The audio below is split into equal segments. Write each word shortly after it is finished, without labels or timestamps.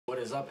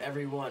is up,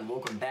 everyone?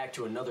 Welcome back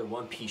to another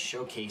One Piece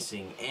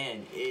showcasing,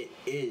 and it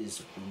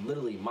is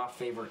literally my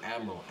favorite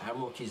admiral,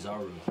 Admiral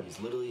Kizaru.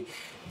 He's literally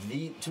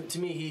to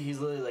me he's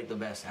literally like the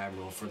best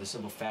admiral, for the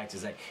simple fact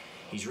is that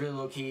he's really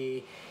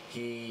low-key,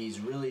 he's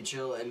really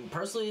chill, and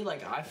personally,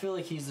 like, I feel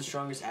like he's the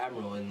strongest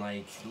admiral, and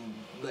like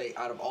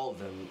out of all of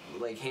them,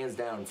 like, hands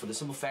down, for the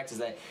simple fact is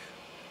that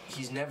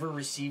he's never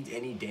received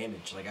any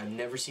damage. Like, I've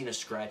never seen a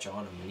scratch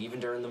on him. And even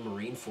during the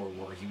Marineford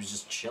War, he was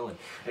just chilling.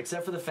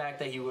 Except for the fact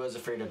that he was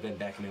afraid of Ben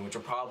Beckman, which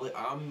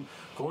I'm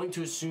going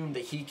to assume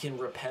that he can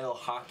repel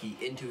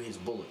Haki into his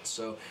bullets.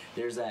 So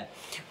there's that.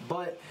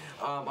 But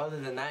other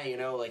than that, you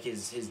know, like,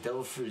 his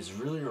Devil Fruit is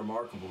really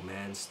remarkable,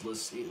 man.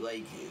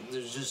 Like,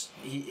 there's just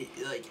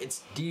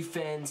it's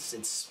defense,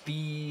 it's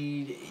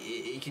speed.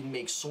 He can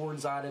make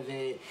swords out of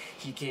it.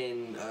 He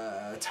can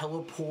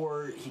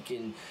teleport. He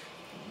can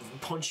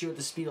punch you at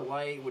the speed of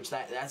light, which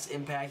that's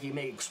impact. He can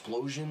make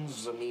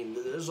explosions. I mean,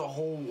 there's a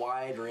whole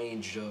wide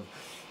range of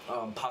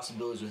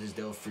possibilities with his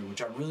Devil Fruit,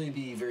 which I'd really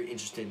be very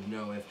interested to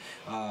know if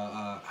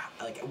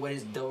like what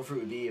his Devil Fruit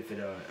would be if it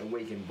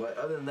awakened. But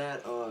other than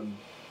that,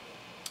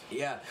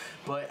 yeah,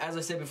 but as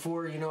I said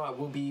before, you know, I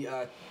will be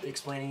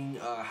explaining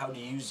how to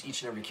use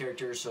each and every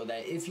character, so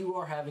that if you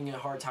are having a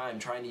hard time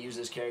trying to use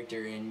this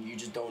character and you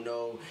just don't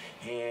know,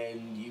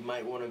 and you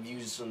might want to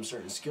use some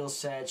certain skill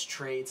sets,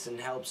 traits,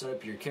 and help set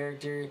up your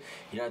character,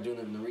 you're not doing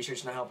the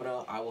research, not helping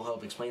out, I will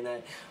help explain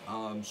that.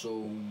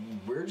 So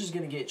we're just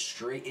going to get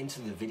straight into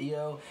the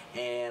video,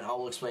 and I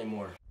will explain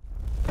more.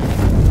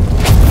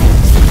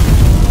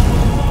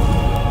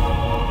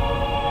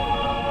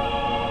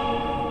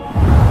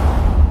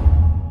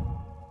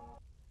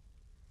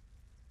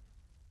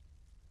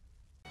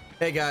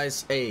 Hey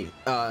guys,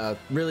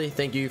 really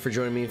thank you for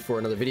joining me for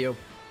another video.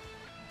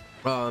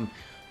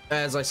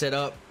 As I said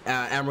up,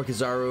 Admiral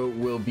Kizaru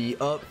will be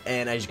up,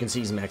 and as you can see,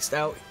 he's maxed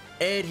out,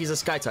 and he's a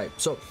sky type,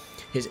 so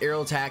his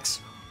aerial attacks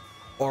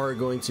are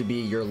going to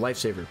be your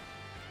lifesaver.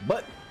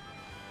 But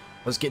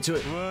let's get to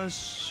it.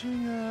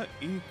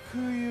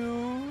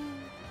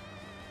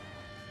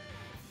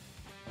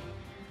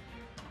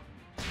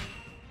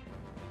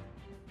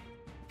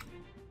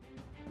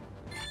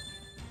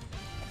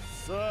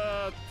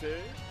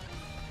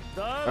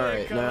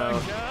 Alright,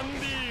 now,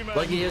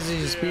 Lucky has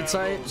his speed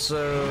sight,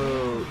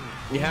 so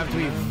you have to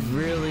be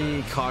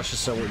really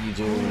cautious on what you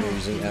do when you're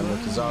using Admiral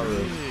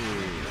Kizaru.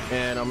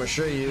 And I'm going to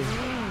show you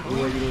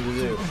what you need to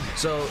do.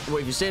 So,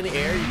 if you stay in the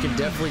air, you can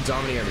definitely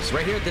dominate this.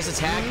 Right here, this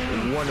attack,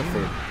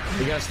 wonderful.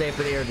 You got to stay up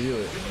in the air to do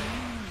it.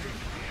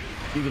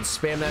 You can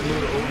spam that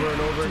move over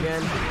and over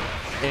again.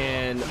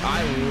 And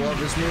I love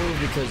this move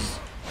because,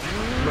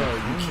 bro,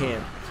 you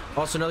can't.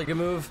 Also, another good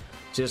move,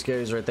 just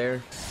goes right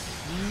there.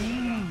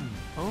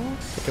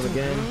 Pick him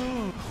again.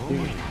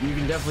 You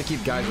can definitely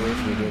keep guys away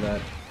from you doing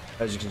that.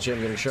 As you can see, I'm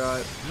getting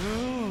shot.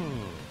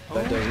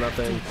 That does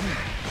nothing.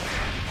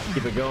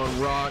 Keep it going.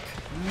 Rock.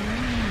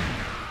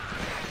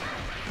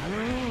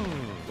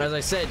 As I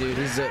said, dude,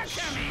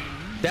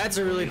 that's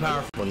a really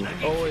powerful one.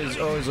 Always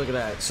look at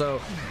that. So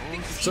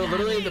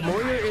literally, the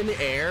more you're in the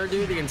air,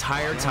 dude, the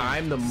entire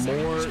time, the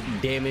more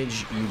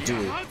damage you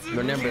do.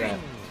 Remember that.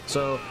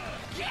 So.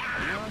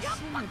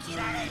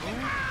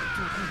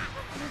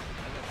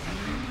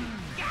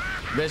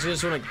 Basically,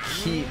 just want to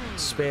keep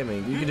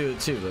spamming. You can do it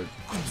too, but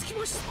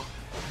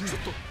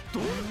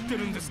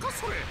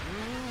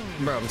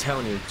bro, I'm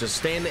telling you, just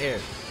stay in the air.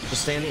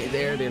 Just stay in the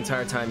air the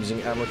entire time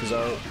using Admiral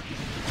Kizaru.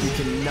 You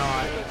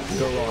cannot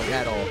go wrong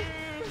at all.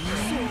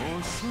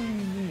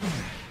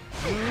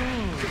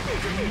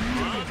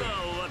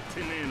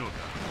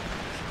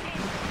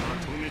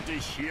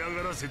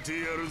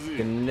 You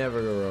can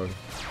never go wrong.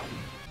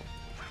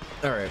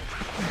 All right,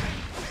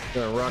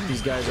 gonna rock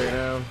these guys right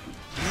now.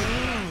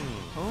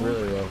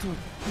 Really well.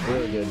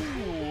 Really good.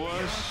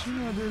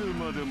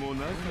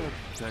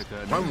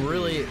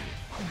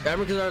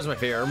 Admiral Kizaru is my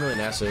favorite. I'm really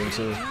nasty with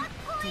him too.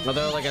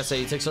 Although, like I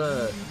say,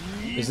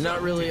 he's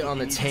not really on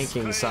the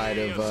tanking side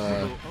of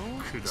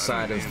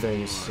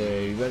things, so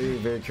you better be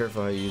very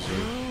careful how you use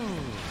him.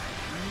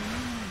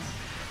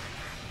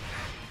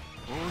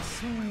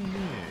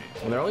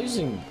 And they're all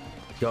using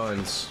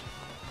guns.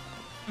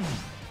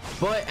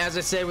 But as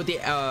I said with the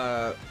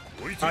Admiral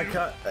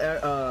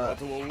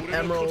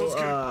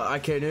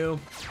Ikenu,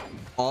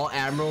 all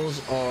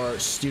admirals are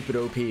stupid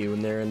OP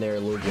when they're in their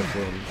Logia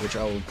form, which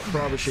I will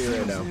probably show you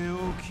right now.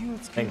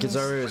 And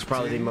Kizaru is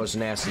probably the most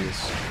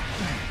nastiest.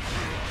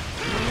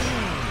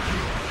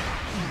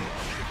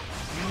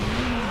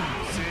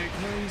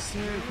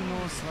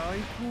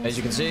 As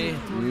you can see,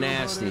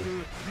 nasty.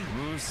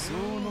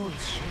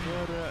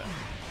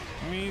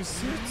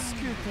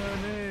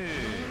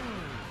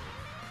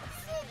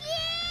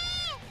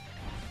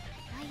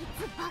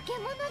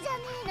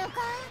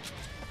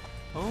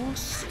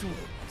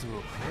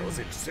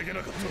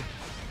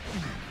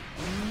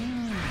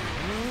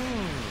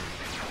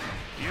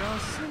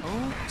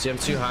 See, I'm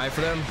too high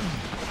for them,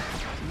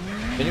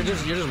 and you're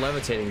just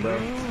levitating, bro.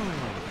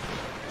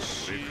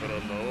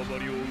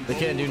 They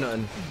can't do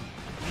nothing.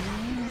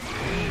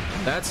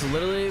 That's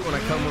literally when I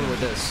come in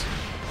with this.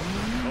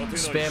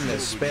 Spam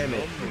this. Spam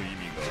it.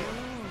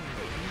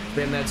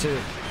 Spam that too.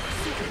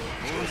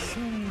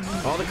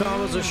 All the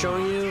combos are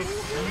showing you.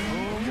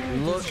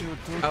 Look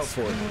out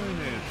for it.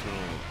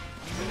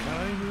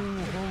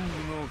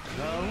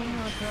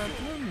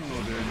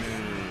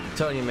 I'm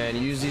telling you, man,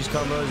 you use these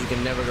combos, you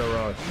can never go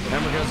wrong.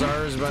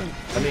 Kizaru is about,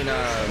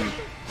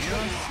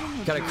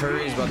 kind of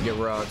Curry is about to get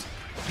rocked.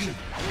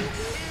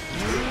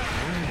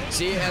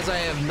 See, as I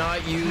have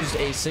not used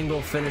a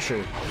single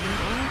finisher.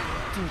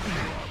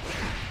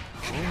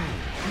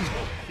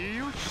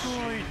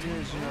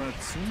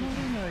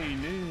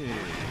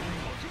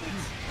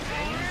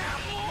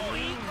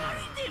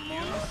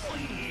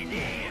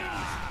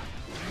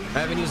 I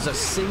haven't used a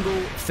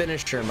single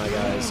finisher, my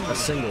guys. A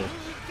single.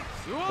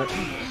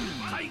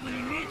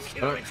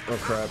 Oh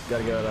crap,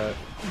 gotta get out of that.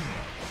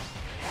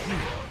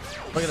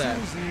 Look at that.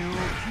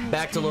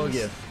 Back to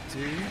Logia.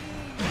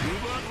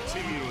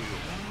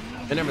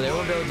 And remember, they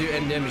won't be able to do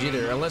end damage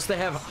either. Unless they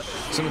have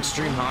some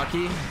extreme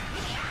hockey.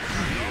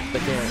 They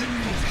can't.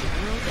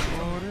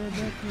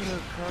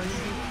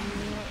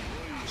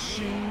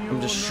 I'm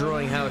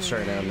destroying house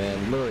right now,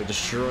 man. Literally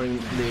destroying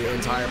the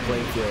entire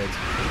playing field.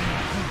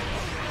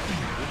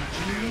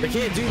 They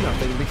can't do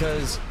nothing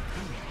because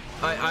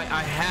I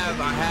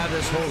have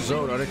this whole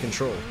zone under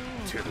control.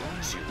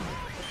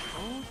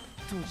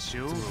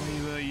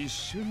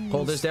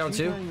 Hold this down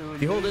too.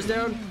 If you hold this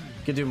down,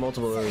 you can do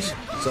multiple of those.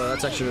 So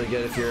that's actually really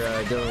good if you're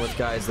dealing with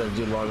guys that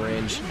do long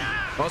range.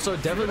 Also,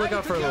 definitely look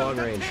out for the long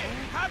range.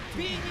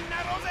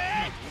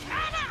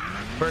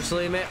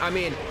 Personally, man, I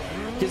mean,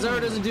 Kizaru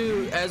doesn't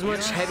do as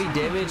much heavy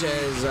damage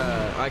as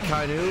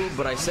Akainu,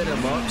 but I set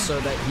him up so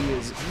that he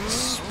is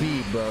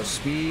speed, bro.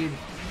 Speed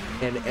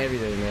and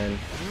everything, man.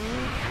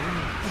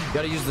 You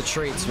gotta use the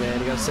traits, man.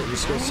 You gotta set your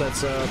skill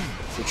sets up,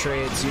 your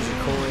traits, use your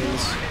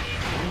coins.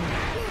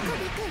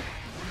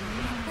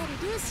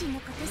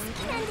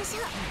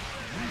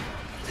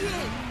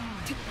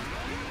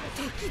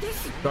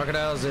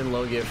 Crocodile's in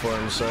low gear for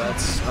him, so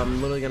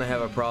I'm literally gonna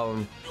have a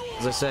problem.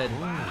 As I said,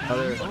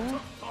 so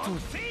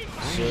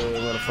I'm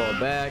gonna fall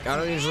back. I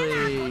don't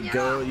usually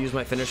use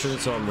my finishers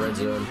until I'm red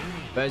zone.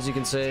 But as you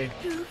can see,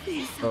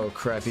 oh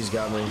crap, he's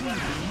got me.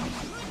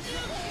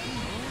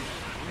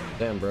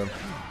 Damn, bro.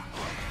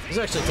 This is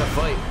actually a tough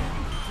fight.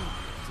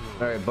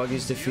 Alright,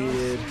 Buggy's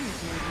defeated.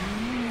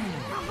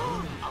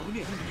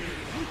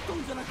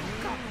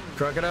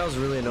 Crocodile's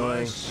really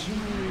annoying.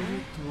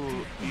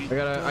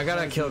 I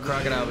gotta kill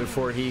Crocodile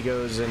before he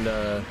goes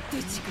into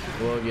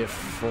low gift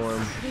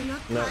form.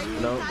 No,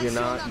 you're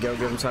not. Go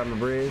give him time to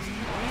breathe.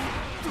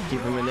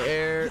 Keep him in the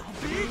air.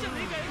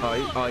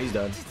 Oh, he's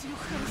done.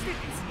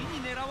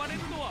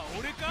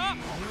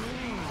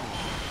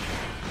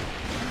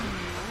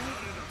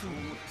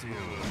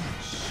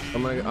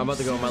 I'm about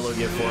to go in my low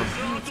gift form.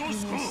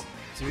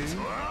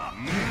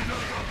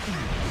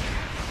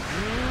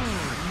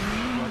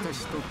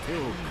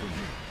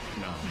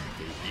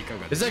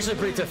 This is actually a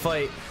pretty tough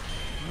fight.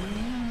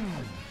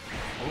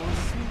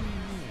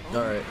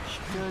 Alright.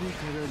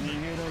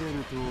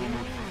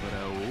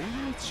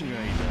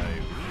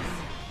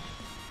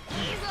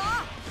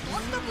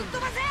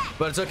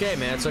 But it's okay,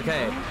 man. It's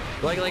okay.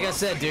 Like I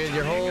said, dude,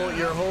 your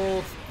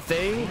whole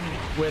thing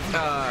with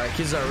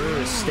Kizaru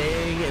is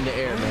staying in the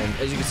air, man.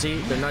 As you can see,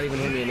 they're not even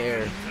hitting me in the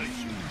air.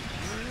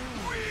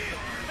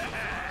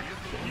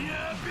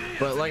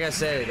 But like I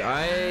said,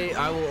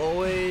 I will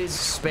always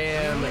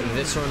spam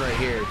this one right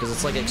here because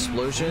it's like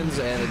explosions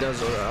and it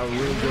does a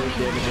really good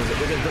damage.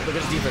 Look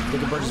at his defense.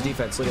 Look at Burge's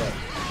defense. Look at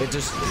that. It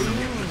just.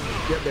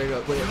 Yep, there you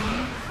go. Look at.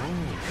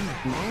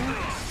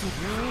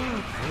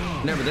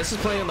 Remember, this is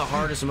playing on the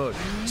hardest mode.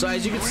 So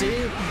as you can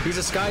see, he's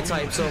a sky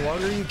type. So the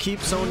longer you keep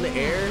someone in the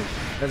air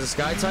as a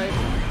sky type,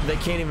 they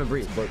can't even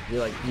breathe. But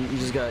you're like, you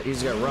just got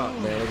rocked,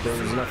 man. Like,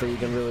 there's nothing you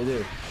can really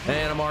do.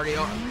 And I'm already,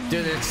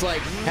 dude. It's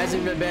like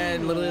hasn't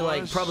been literally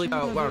like probably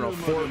about, I don't know,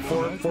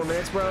 four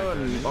minutes, bro,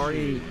 and I'm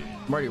already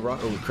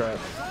rocked. Oh crap.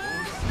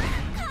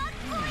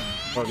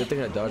 Oh, good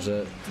thing I dodged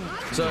that.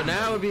 So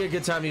now would be a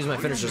good time to use my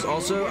finishers.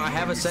 Also, I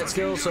have a set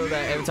skill so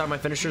that every time my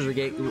finishers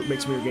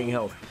makes me regain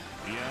health.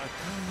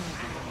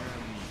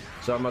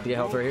 So I'm about to get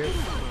health right here.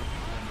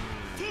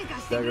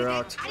 Dagger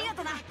rocked.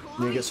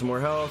 Need to get some more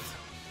health.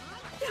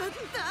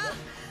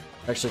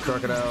 Actually,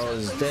 Crocodile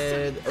is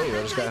dead. Oh,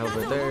 I just got health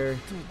right there,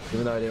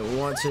 even though I didn't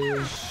want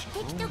to.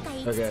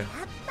 Okay.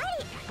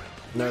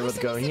 Now we're about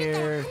to go in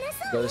here.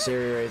 Go this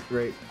area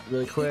right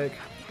really quick.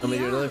 I'm gonna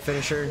do another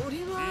finisher.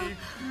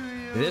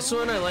 This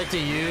one I like to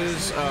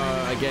use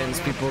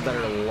against people that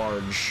are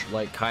large,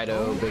 like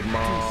Kaido, Big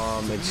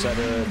Mom,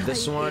 etc.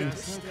 This one,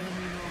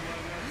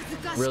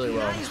 really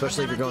well,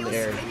 especially if you're going in the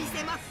air.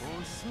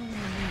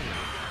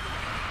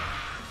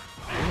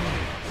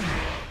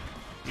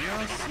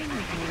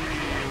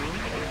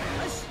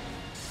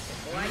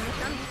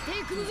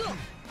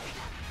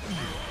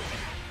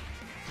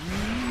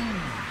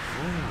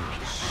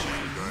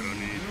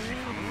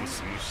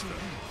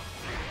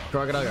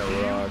 Crocodile got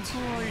rocked.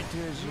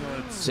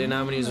 See, now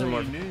I'm gonna use one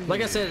more.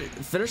 Like I said,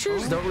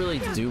 finishers don't really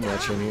do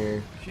much in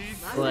here.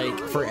 Like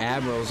for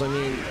admirals, I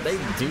mean, they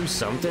do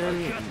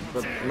something,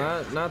 but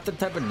not the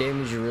type of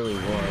damage you really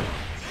want.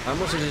 I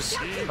mostly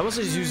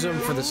just use them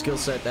for the skill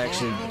set to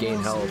actually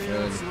gain health,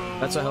 and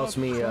that's what helps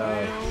me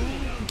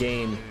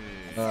gain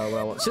what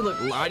I want. See, look,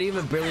 I didn't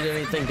even barely did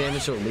anything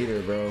damage to a leader,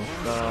 bro.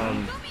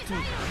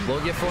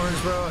 Logia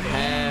forms, bro,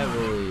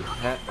 heavily.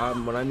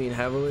 When I mean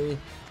heavily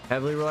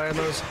rely on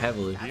those,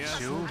 heavily.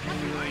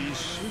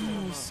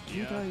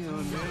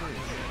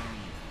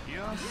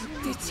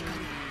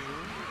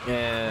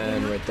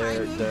 And right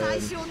there,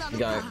 dead. You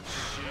got.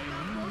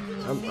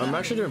 I'm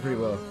actually doing pretty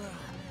well.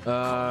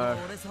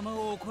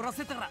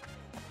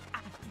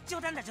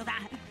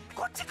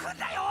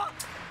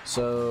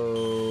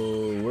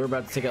 So we're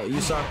about to take out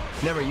Usopp.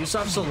 Remember,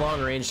 Usopp's a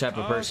long-range type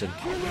of person.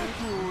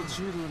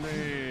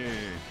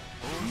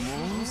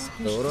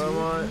 So what do I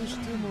want?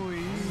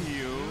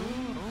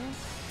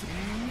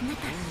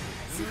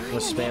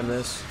 Let's spam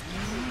this.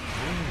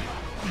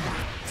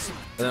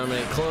 And then I'm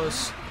gonna get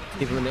close,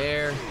 keep him in the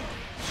air.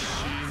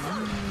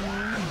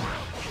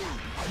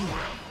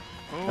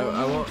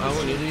 I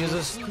won't need to use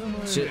this.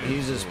 He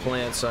uses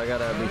plants, so I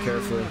gotta be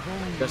careful.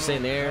 Gotta stay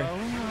in the air.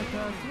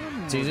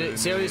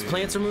 See how these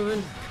plants are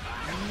moving?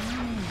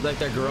 Like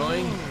they're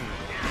growing?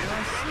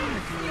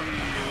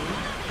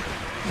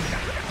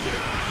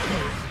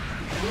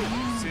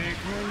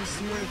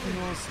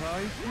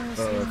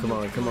 Oh, come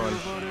on, come on.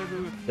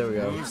 There we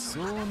go.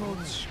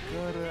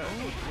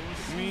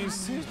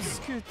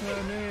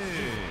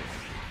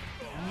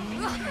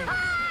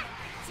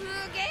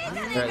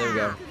 Alright, there we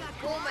go.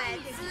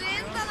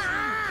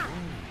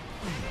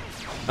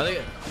 I think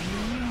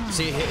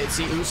see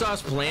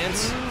Usopp's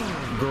plants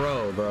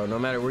grow, bro, no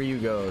matter where you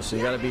go. So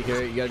you gotta be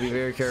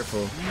very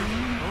careful.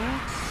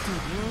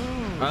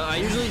 I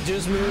usually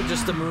just move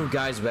just to move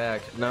guys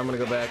back. Now I'm gonna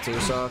go back to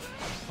Usopp.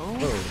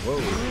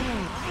 Whoa.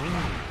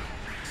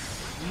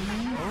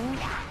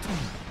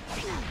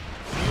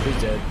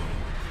 He's dead.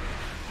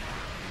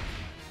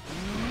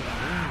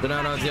 They're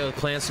not on the other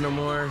plants no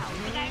more.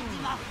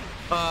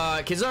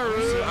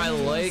 Kizaru I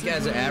like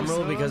as an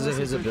admiral because of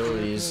his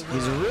abilities.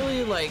 He's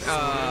really like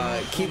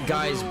keep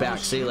guys back.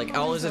 See, like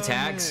all his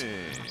attacks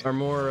are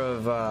more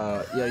of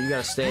yeah, you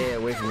gotta stay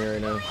away from me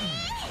right now.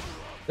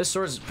 This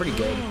sword's pretty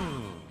good.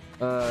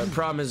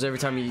 Problem is every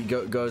time he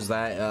goes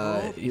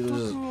that he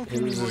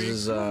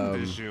loses his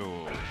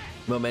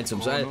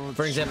momentum. So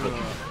for example,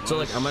 so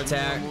like I'm gonna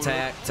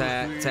attack,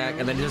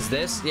 and then just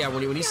this. Yeah,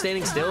 when he's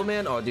standing still,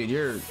 man. Oh, dude,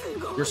 you're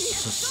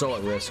so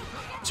at risk.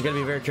 So you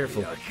gotta be very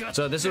careful.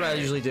 So this is what I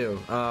usually do.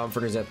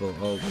 For example,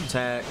 I'll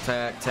attack.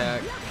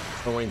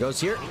 And when he goes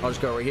here, I'll just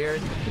go right here,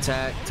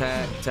 attack.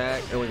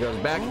 And when he goes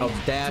back, I'll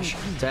dash,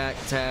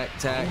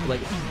 attack.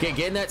 Like get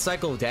in that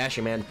cycle of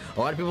dashing, man. A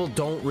lot of people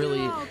don't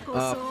really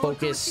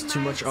focus too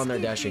much on their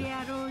dashing.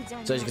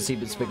 So as you can see,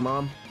 it's Big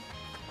Mom.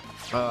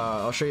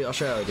 I'll show you how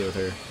to deal with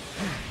her.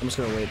 I'm just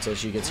gonna wait till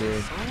she gets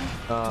here.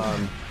 I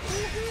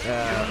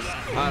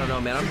don't know,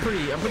 man. I'm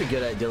pretty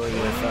good at dealing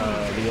with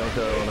the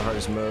Yoko on the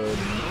hardest mode.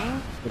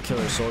 We'll kill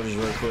her soldiers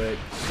real quick,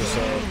 just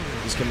so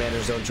these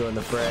commanders don't join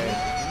the fray.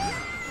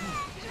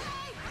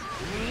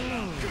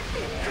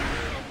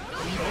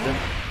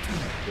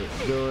 Get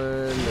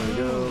going. There we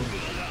go.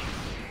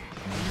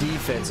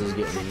 Defense is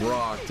getting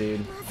rocked,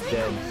 dude.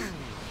 Dead.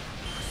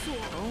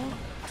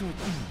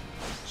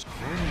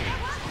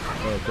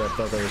 Oh crap,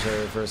 thought that was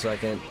her for a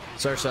second.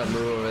 Starts to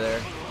move over there.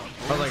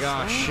 I was like,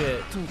 oh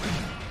shit.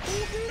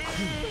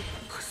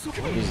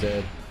 He's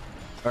dead.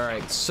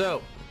 Alright,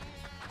 so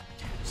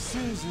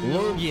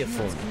Logia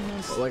form.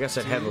 Like I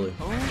said, heavily.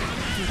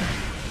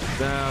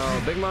 Now,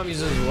 Big Mom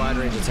uses wide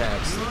range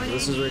attacks.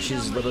 This is where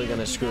she's literally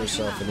gonna screw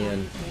herself in the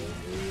end.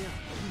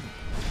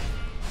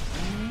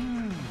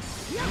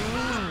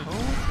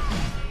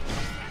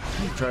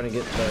 I'm trying to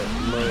get that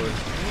mode.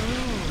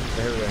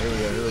 Here we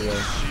go.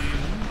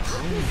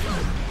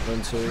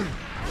 1, 2.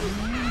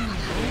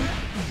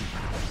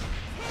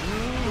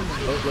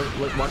 Oh,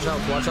 look, watch out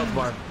the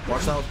bar.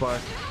 Watch the health bar.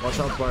 Watch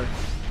your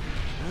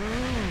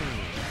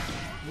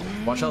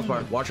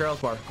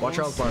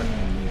health bar.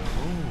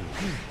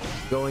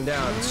 Going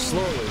down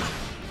slowly,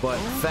 but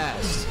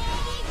fast.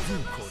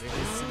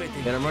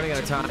 And I'm running out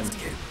of time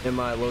in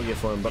my Logia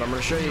form, but I'm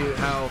going to show you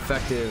how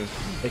effective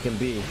it can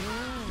be.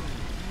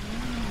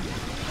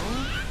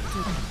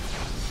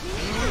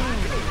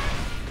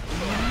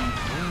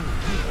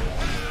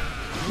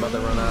 I'm about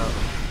to run out.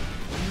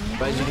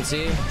 But as you can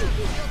see,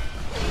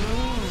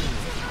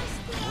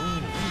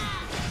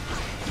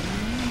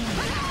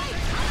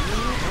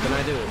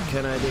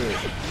 Can I do it?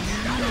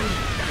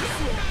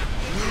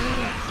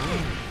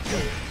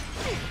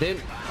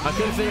 I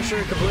couldn't finish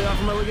her completely off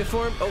of my Logia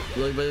form. Oh,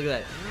 look at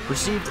that.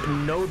 Received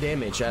no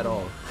damage at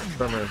all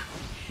from her.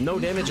 No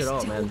damage at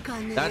all, man.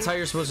 That's how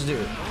you're supposed to do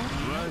it.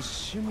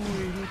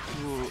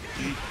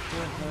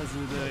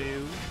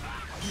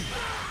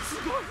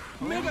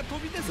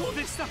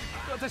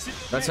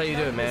 That's how you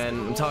do it, man.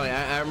 I'm telling you,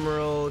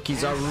 Admiral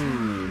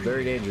Kizaru,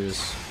 very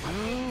dangerous.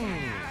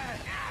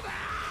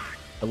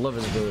 I love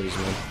his abilities,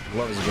 man.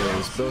 Love his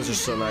abilities. Those are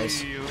so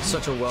nice.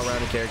 Such a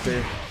well-rounded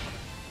character.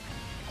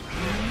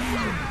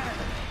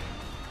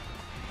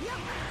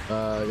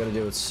 I gotta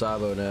deal with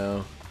Sabo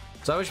now.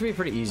 Sabo should be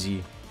pretty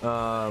easy.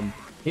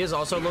 He has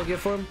also low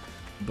gift form,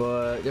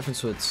 but the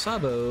difference with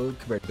Sabo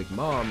compared to Big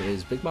Mom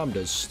is Big Mom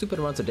does stupid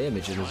amounts of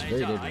damage and is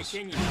very dangerous.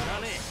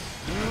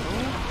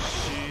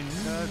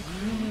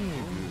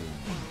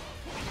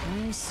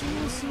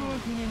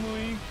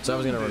 So I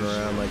was gonna run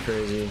around like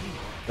crazy.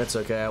 That's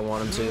okay, I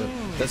want him to.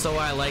 That's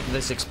why I like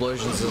this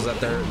explosions, is that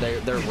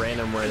they're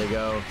random where they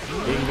go.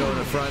 You can go in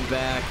the front,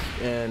 back,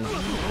 and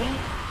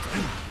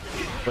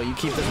but you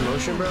keep this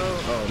motion, bro.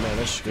 Oh man,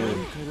 that's screwed.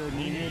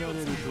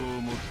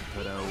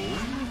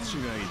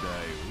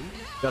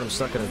 Got him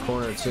stuck in a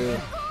corner too.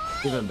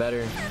 Even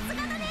better.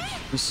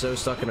 He's so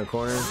stuck in a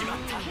corner.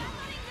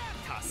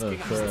 Oh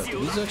crap.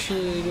 He's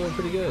actually doing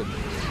pretty good.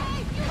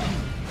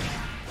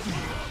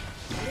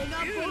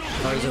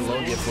 Oh, he's in low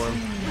gift form.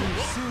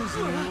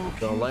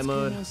 Go light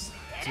mode.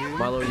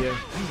 My low gear.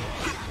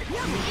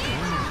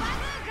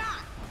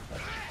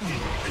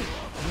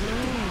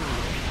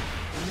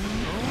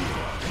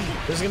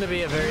 This is gonna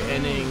be a very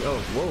ending. Oh,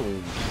 whoa.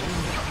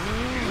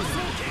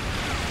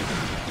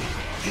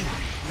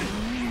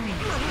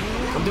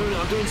 I'm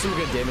doing some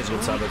good damage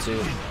with Sabo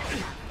too.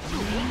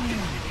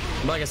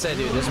 But like I said,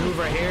 dude, this move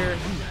right here,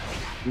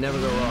 never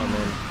go wrong,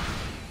 man.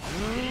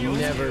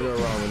 Never go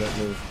wrong with that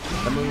move.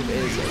 That move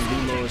is the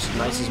most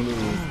nicest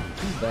move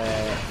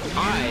that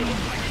I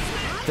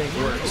think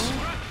works.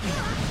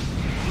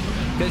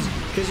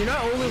 Because you're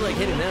not only like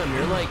hitting them,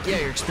 you're like, yeah,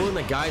 you're exploding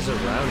the guys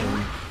around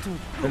him.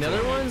 And the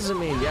other ones, I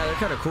mean, yeah, they're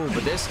kind of cool,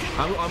 but this,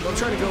 I'm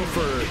trying to go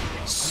for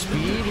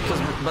speed, because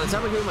by the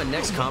time I go to my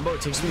next combo,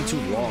 it takes me too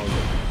long.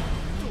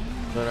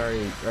 But I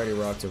already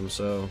rocked him,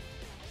 so.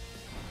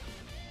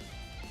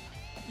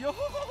 Yeah,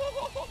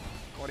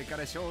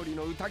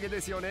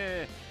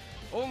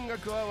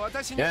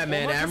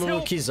 man,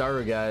 Admiral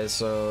Kizaru, guys,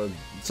 so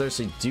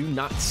seriously, do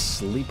not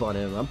sleep on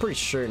him. I'm pretty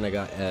sure I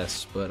got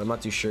S, but I'm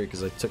not too sure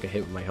because I took a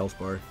hit with my health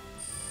bar.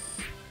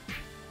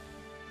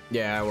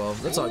 Yeah, well,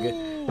 that's all good.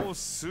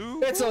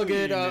 It's all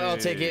good, I'll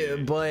take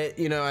it, but,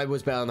 you know, I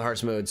was bad on the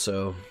Hearts mode,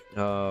 so,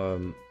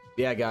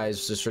 yeah,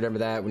 guys, just remember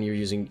that when you're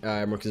using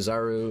Admiral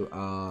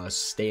Kizaru,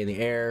 stay in the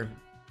air.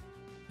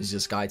 He's a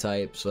sky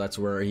type, so that's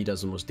where he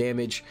does the most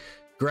damage.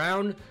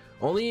 Ground,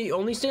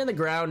 only stay on the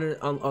ground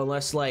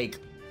unless, like,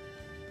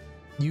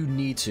 you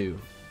need to.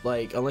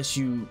 Like, unless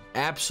you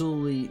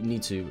absolutely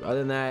need to. Other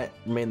than that,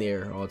 remain in the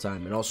air all the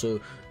time. And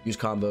also use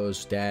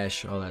combos,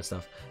 dash, all that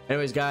stuff.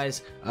 Anyways,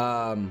 guys,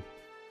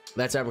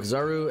 that's Admiral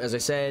Kizaru, as I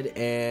said,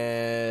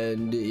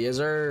 and yes,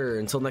 sir,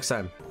 until next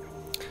time.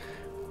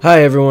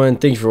 Hi, everyone.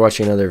 Thank you for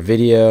watching another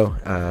video.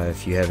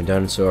 If you haven't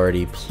done so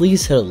already,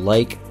 please hit a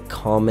like,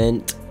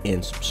 comment,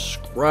 and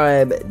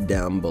subscribe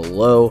down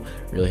below.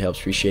 Really helps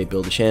appreciate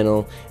build the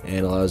channel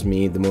and allows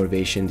me the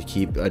motivation to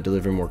keep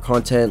delivering more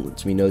content.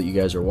 Lets me know that you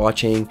guys are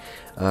watching.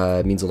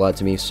 It means a lot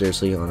to me,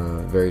 seriously, on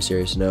a very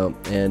serious note.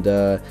 And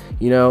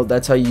you know,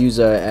 that's how you use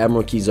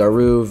Admiral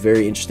Kizaru.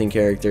 Very interesting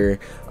character.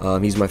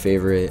 He's my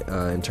favorite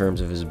in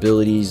terms of his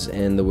abilities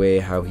and the way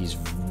how he's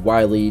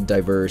widely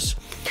diverse.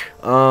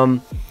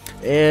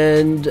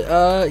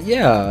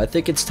 Yeah, I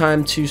think it's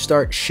time to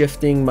start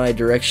shifting my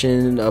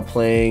direction of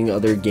playing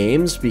other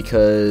games,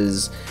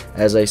 because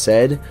as I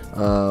said,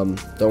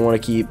 don't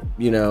want to keep,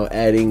 you know,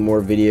 adding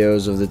more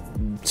videos of the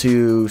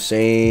two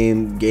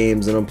same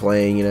games that I'm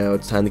playing. You know,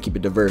 it's time to keep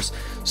it diverse.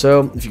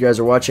 So if you guys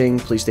are watching,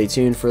 please stay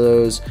tuned for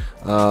those.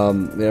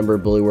 Remember,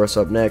 Bullyworth's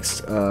up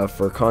next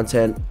for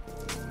content,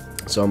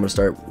 so I'm gonna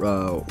start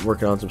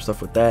working on some stuff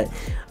with that.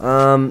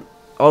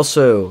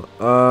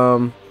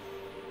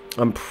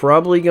 I'm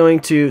probably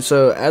going to,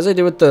 so as I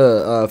did with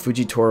the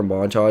Fuji tour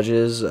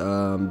montages,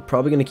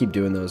 probably gonna keep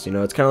doing those. You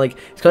know, it's kind of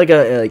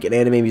like an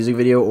anime music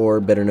video, or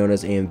better known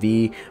as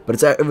AMV, but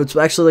it's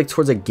actually like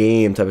towards a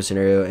game type of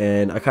scenario,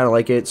 and I kind of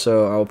like it.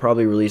 So I'll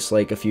probably release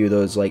like a few of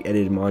those like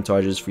edited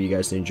montages for you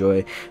guys to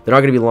enjoy. They're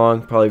not gonna be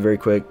long, probably very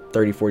quick,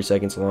 30-40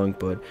 seconds long,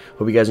 but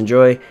hope you guys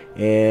enjoy.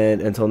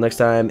 And until next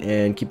time,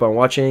 and keep on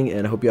watching,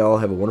 and I hope you all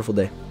have a wonderful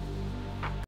day.